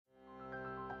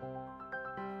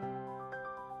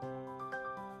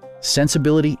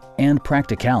Sensibility and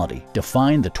practicality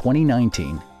define the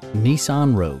 2019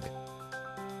 Nissan Rogue.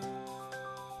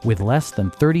 With less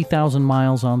than 30,000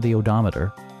 miles on the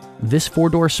odometer, this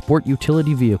four-door sport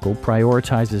utility vehicle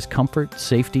prioritizes comfort,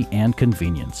 safety, and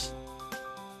convenience.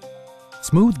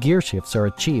 Smooth gear shifts are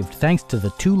achieved thanks to the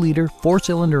 2-liter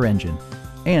 4-cylinder engine,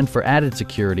 and for added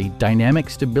security, dynamic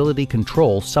stability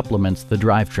control supplements the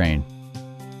drivetrain.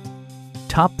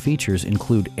 Top features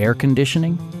include air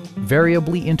conditioning,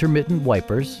 variably intermittent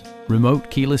wipers, remote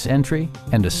keyless entry,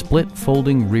 and a split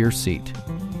folding rear seat.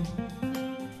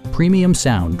 Premium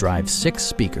sound drives 6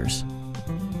 speakers,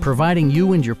 providing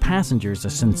you and your passengers a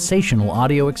sensational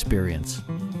audio experience.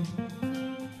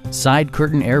 Side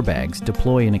curtain airbags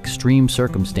deploy in extreme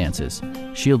circumstances,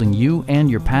 shielding you and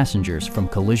your passengers from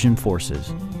collision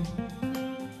forces.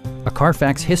 A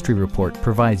Carfax history report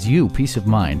provides you peace of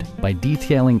mind by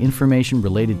detailing information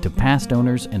related to past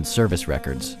owners and service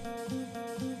records.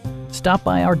 Stop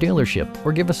by our dealership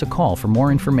or give us a call for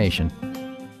more information.